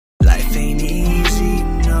life ain't easy,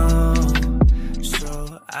 no.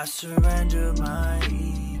 So I surrender my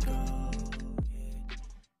ego.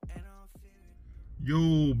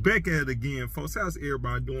 Yo, back at it again, folks. How's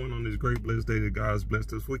everybody doing on this great blessed day that God's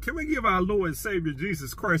blessed us with? Can we give our Lord and Savior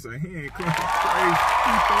Jesus Christ a hand clap of praise,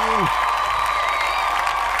 people?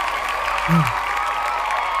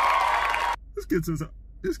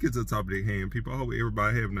 Let's get to the top of their hand, people. I hope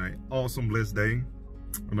everybody having an awesome blessed day.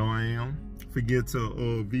 I know I am. Forget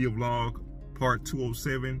to video vlog part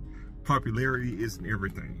 207. Popularity isn't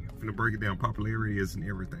everything. I'm gonna break it down. Popularity isn't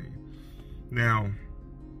everything. Now,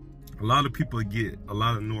 a lot of people get a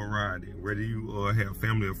lot of notoriety, whether you have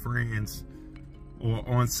family or friends or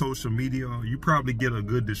on social media. You probably get a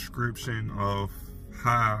good description of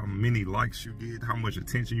how many likes you get, how much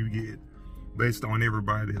attention you get based on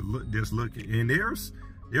everybody that's looking. And there's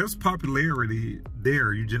popularity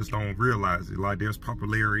there, you just don't realize it. Like, there's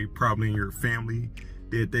popularity probably in your family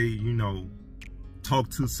that they, you know, talk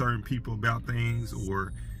to certain people about things,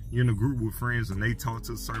 or you're in a group with friends and they talk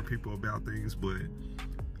to certain people about things. But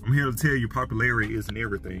I'm here to tell you, popularity isn't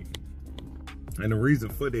everything. And the reason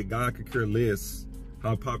for that, God could care less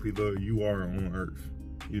how popular you are on earth.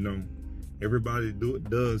 You know, everybody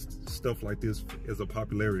does stuff like this as a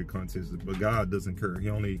popularity contest, but God doesn't care.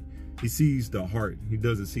 He sees the heart. He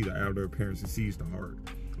doesn't see the outer appearance. He sees the heart.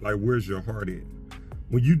 Like, where's your heart at?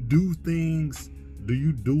 When you do things, do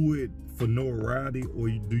you do it for notoriety, or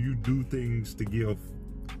do you do things to give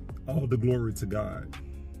all the glory to God?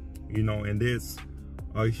 You know, and that's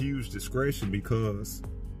a huge discretion, because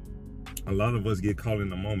a lot of us get caught in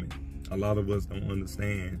the moment. A lot of us don't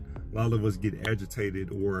understand. A lot of us get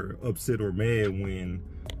agitated or upset or mad when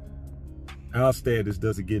our status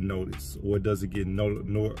doesn't get noticed, or it doesn't get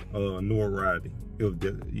notoriety,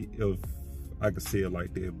 if I could say it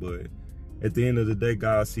like that. But at the end of the day,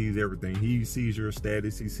 God sees everything. He sees your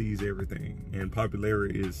status. He sees everything. And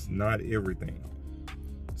popularity is not everything.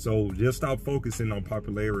 So just stop focusing on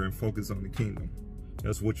popularity and focus on the kingdom.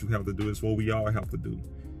 That's what you have to do. It's what we all have to do.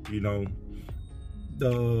 You know,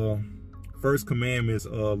 the first commandment is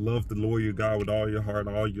love the Lord your God with all your heart,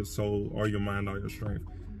 all your soul, all your mind, all your strength.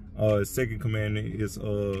 Second commandment is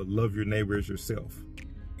love your neighbor as yourself.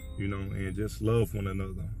 You know, and just love one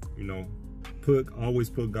another. You know, always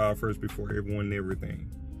put God first before everyone and everything.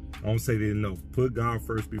 I don't say that enough. Put God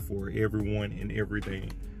first before everyone and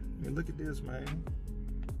everything. Man, look at this, man.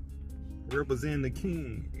 Representing the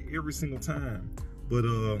King every single time. But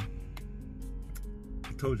I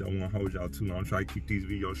told you I won't hold y'all too long. I'm trying to keep these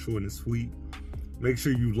videos short and sweet. Make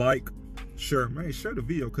sure you like, share, man, share the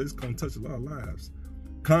video, because it's gonna touch a lot of lives.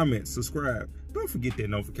 Comment, subscribe. Don't forget that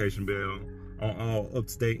notification bell on all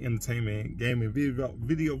up-to-date entertainment, gaming,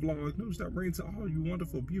 video vlogs, news that bring to all you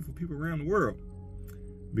wonderful, beautiful people around the world.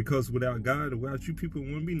 Because without God, without you people,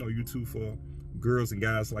 wouldn't be no YouTube for girls and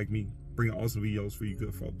guys like me, bringing awesome videos for you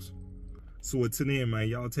good folks. So until then, man,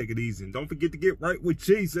 y'all take it easy. And don't forget to get right with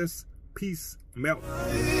Jesus. Peace. I'm out.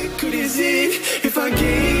 Good is it if I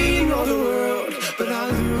gain all the world, but I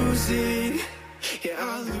lose it?